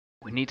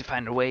We need to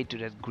find our way to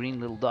that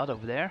green little dot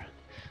over there.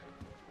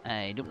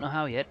 I don't know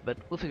how yet, but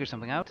we'll figure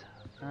something out.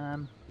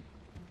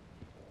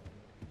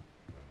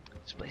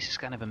 This place is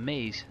kind of a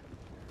maze.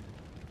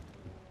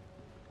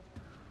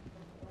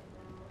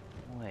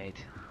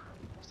 Wait,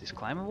 is this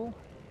climbable?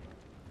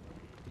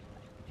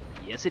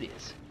 Yes it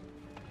is.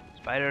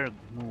 Spider,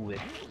 move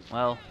it.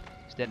 Well,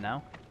 he's dead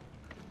now.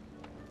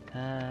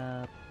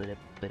 We're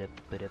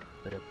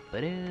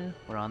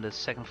on the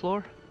second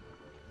floor.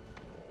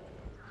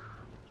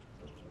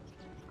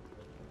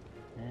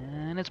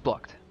 And it's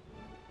blocked.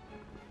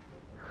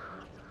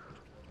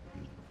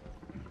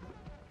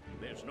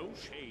 There's no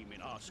shame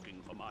in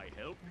asking for my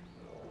help.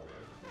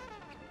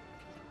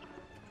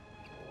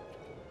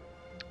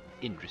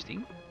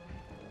 Interesting.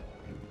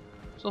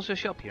 There's also a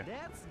shop here.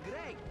 That's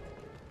great.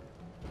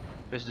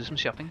 Let's do some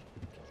shopping.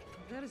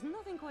 There is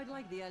nothing quite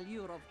like the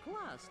allure of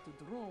class to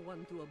draw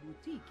one to a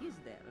boutique, is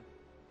there?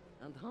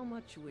 And how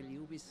much will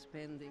you be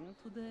spending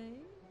today?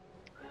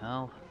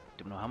 Well,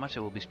 don't know how much I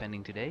will be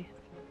spending today.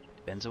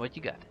 Depends on what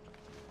you got.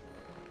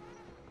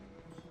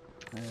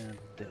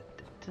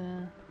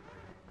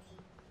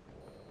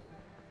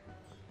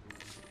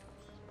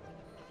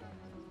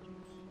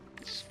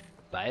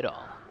 Buy it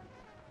all.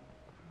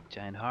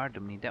 Giant heart,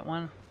 don't need that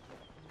one.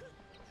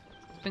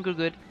 Think we're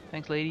good.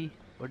 Thanks, lady.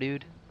 Or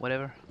dude.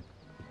 Whatever.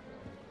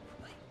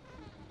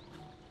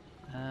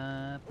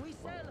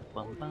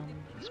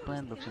 This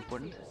plant looks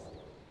important.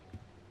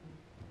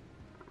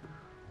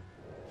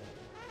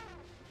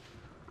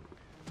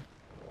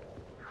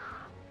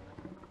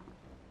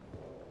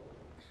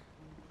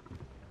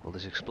 Will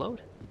this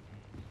explode?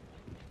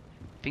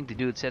 I think the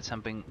dude said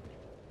something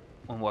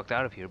when we walked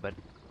out of here, but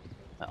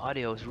my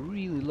audio is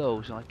really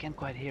low, so I can't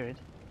quite hear it.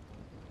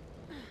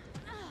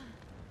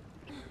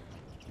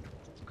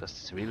 Because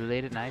it's really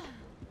late at night.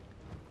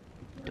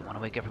 Don't want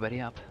to wake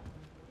everybody up.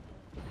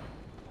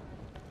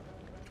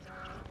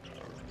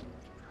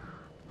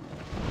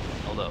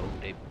 Although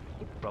they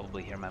would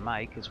probably hear my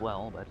mic as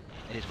well, but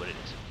it is what it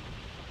is.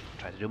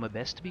 Try to do my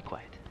best to be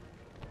quiet.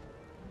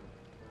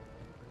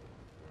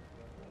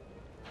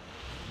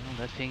 Well,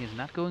 that thing is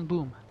not going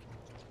boom.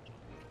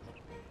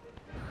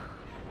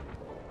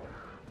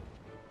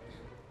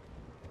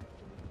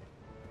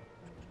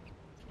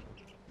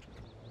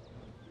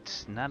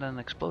 It's not an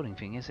exploding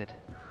thing, is it?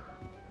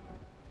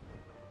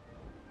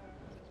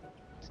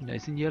 It's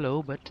nice and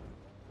yellow, but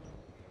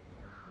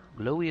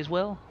glowy as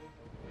well.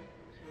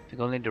 I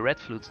think only the red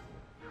fruits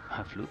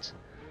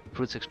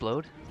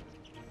explode.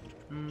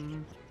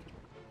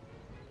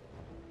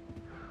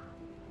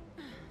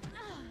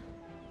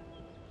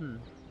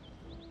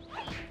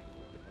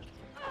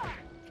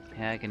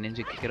 Yeah, I can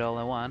ninja kick it all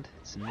I want.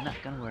 It's not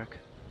gonna work.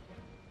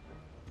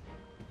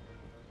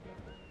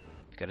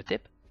 Got a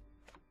tip?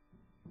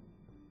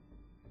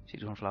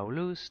 Shake one flower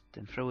loose,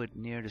 then throw it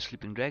near the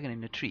sleeping dragon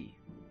in the tree.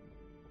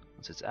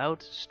 Once it's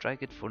out,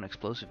 strike it for an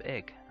explosive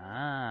egg.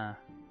 Ah.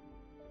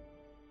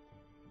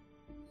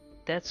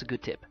 That's a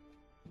good tip.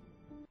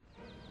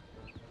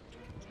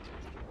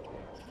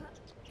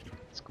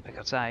 Let's go back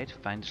outside,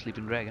 find the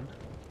sleeping dragon.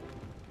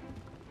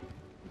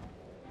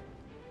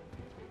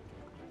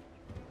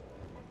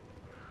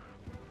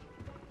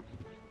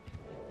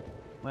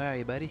 Where are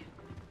you, buddy?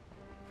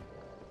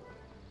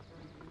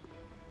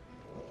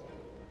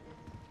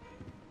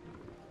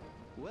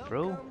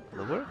 Throw?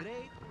 Will it work?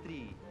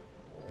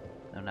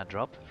 No, not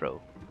drop.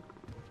 Throw.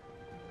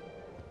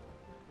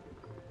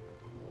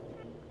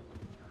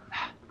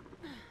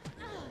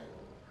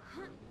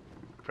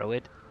 Throw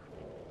it.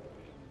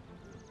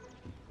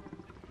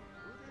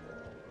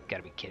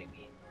 Gotta be kidding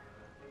me.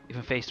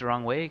 Even face the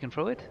wrong way, you can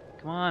throw it?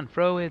 Come on,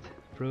 throw it.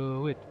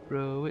 Throw it.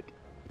 Throw it.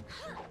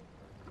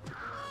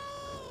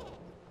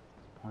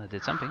 Well, that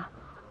did something.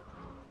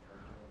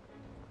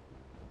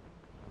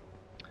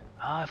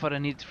 Ah, I thought I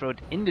needed to throw it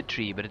in the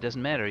tree, but it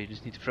doesn't matter. You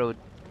just need to throw it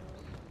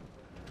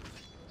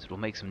so it will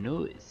make some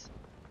noise.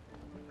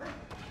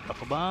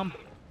 Drop a bomb.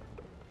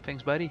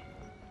 Thanks, buddy.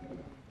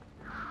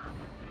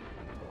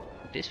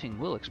 This thing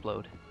will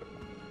explode.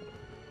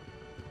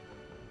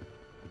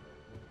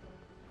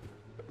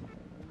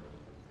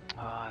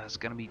 Ah, it's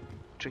gonna be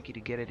tricky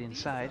to get it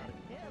inside.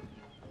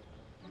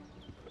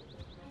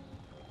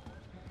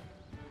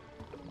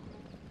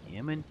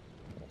 Yeah, man.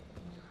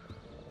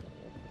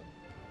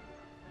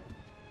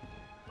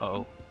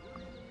 Uh-oh.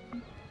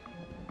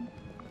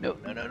 No,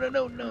 no, no, no,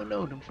 no, no,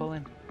 no, don't fall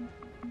in.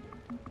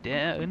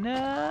 Down,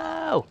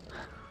 no!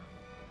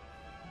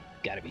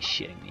 Gotta be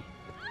shitting me.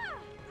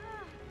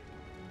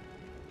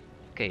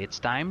 Okay, it's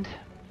timed.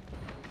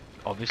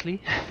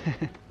 Obviously.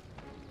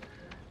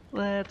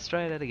 Let's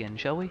try that again,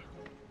 shall we?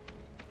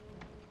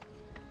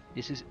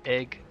 This is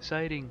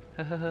exciting.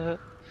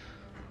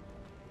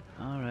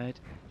 Alright,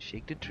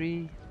 shake the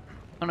tree.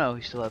 Oh no,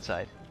 he's still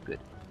outside. Good.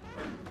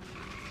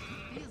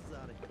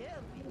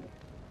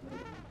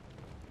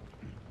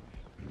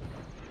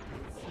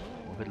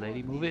 Move it,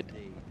 lady, move it.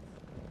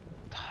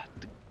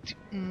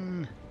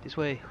 This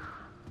way.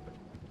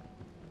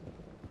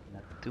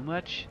 Not too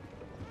much.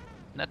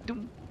 Not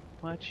too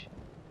much.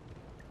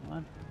 Come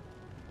on.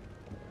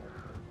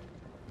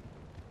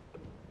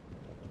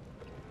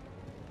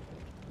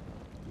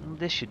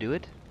 this should do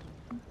it.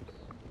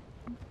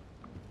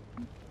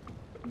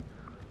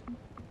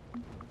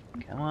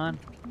 Come on.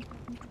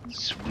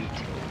 Sweet.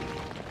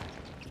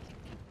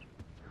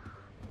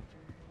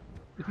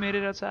 We've made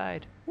it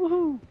outside.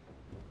 Woohoo!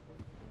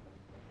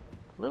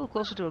 A little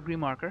closer to a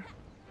green marker.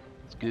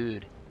 It's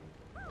good.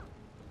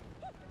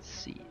 Let's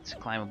see. It's a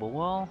climbable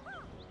wall.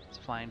 It's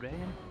a flying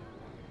dragon.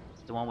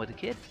 It's the one with the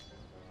kid?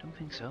 Don't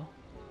think so.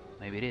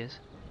 Maybe it is.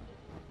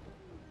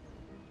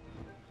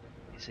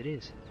 Yes, it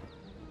is.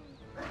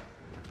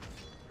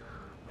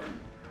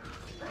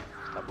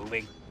 Stop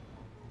moving.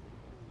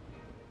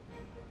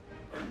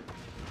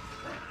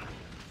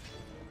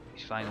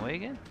 He's flying away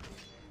again?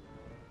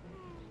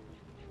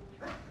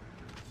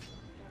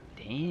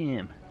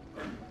 Damn.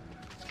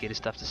 Let's get his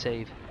stuff to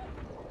save.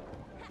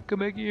 Come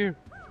back here.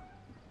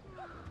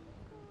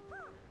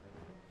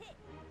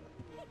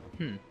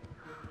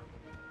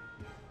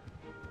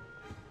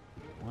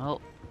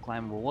 Well,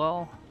 climbable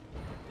wall.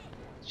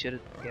 Should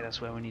it get us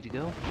where we need to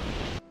go?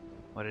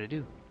 What did it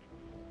do?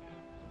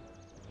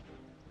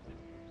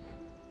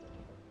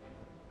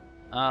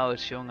 Oh,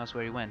 it's showing us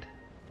where he went.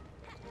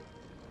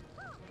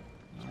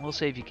 We'll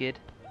save you, kid.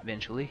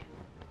 Eventually.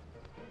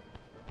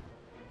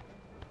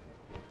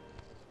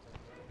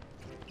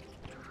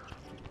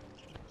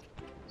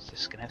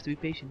 Just gonna have to be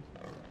patient.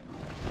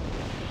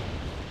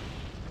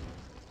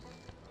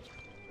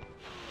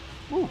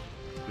 Ooh,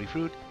 free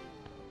fruit.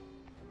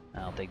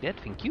 I'll take that,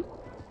 thank you.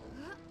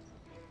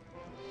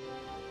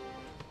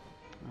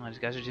 Oh, these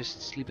guys are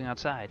just sleeping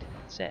outside.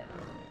 Sad.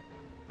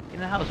 Get in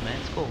the house, man.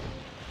 It's cold.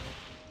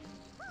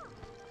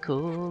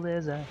 Cold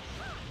as ice.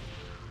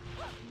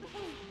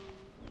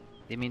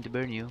 Didn't mean to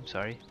burn you.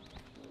 Sorry.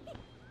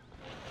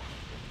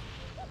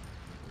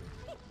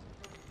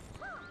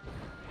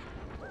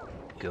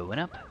 Going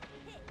up.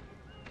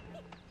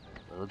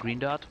 Little green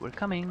dot. We're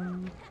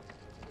coming.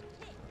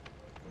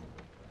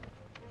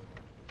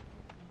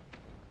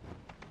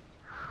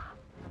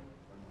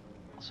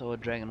 Also a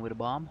dragon with a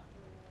bomb.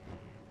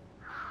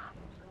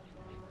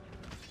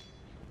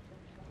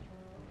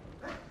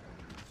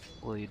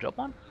 Will you drop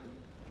one?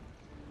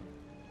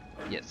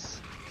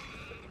 Yes.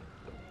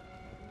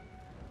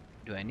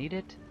 Do I need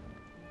it?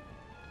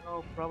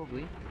 Oh,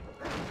 probably.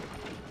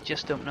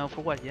 Just don't know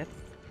for what yet.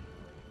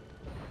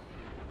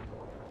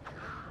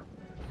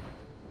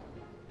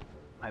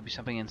 Might be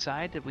something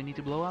inside that we need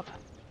to blow up.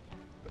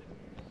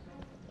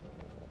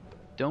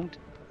 Don't.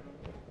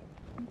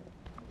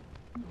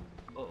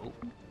 Uh-oh.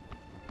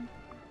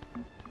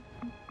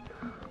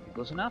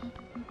 Close enough?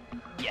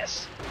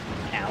 Yes.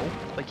 Ow,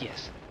 but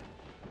yes.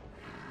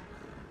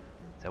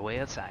 It's our way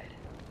outside.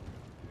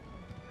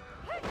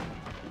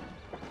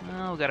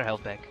 Oh, we got our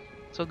health back.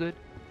 It's all good.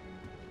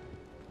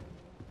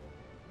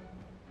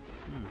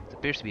 It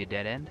appears to be a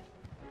dead end.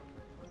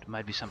 There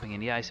might be something in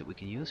the ice that we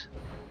can use.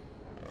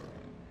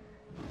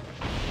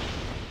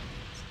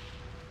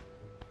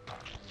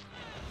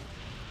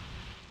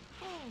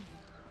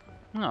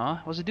 Oh,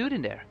 was a dude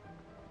in there.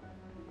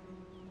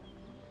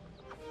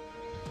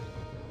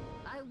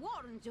 I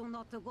warned you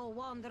not to go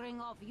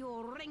wandering off,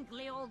 you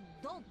wrinkly old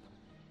dope.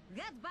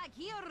 Get back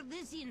here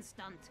this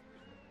instant.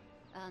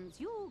 And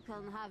you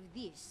can have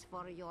this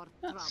for your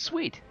trouble.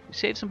 Sweet. We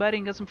saved somebody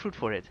and got some fruit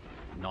for it.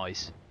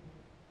 Nice.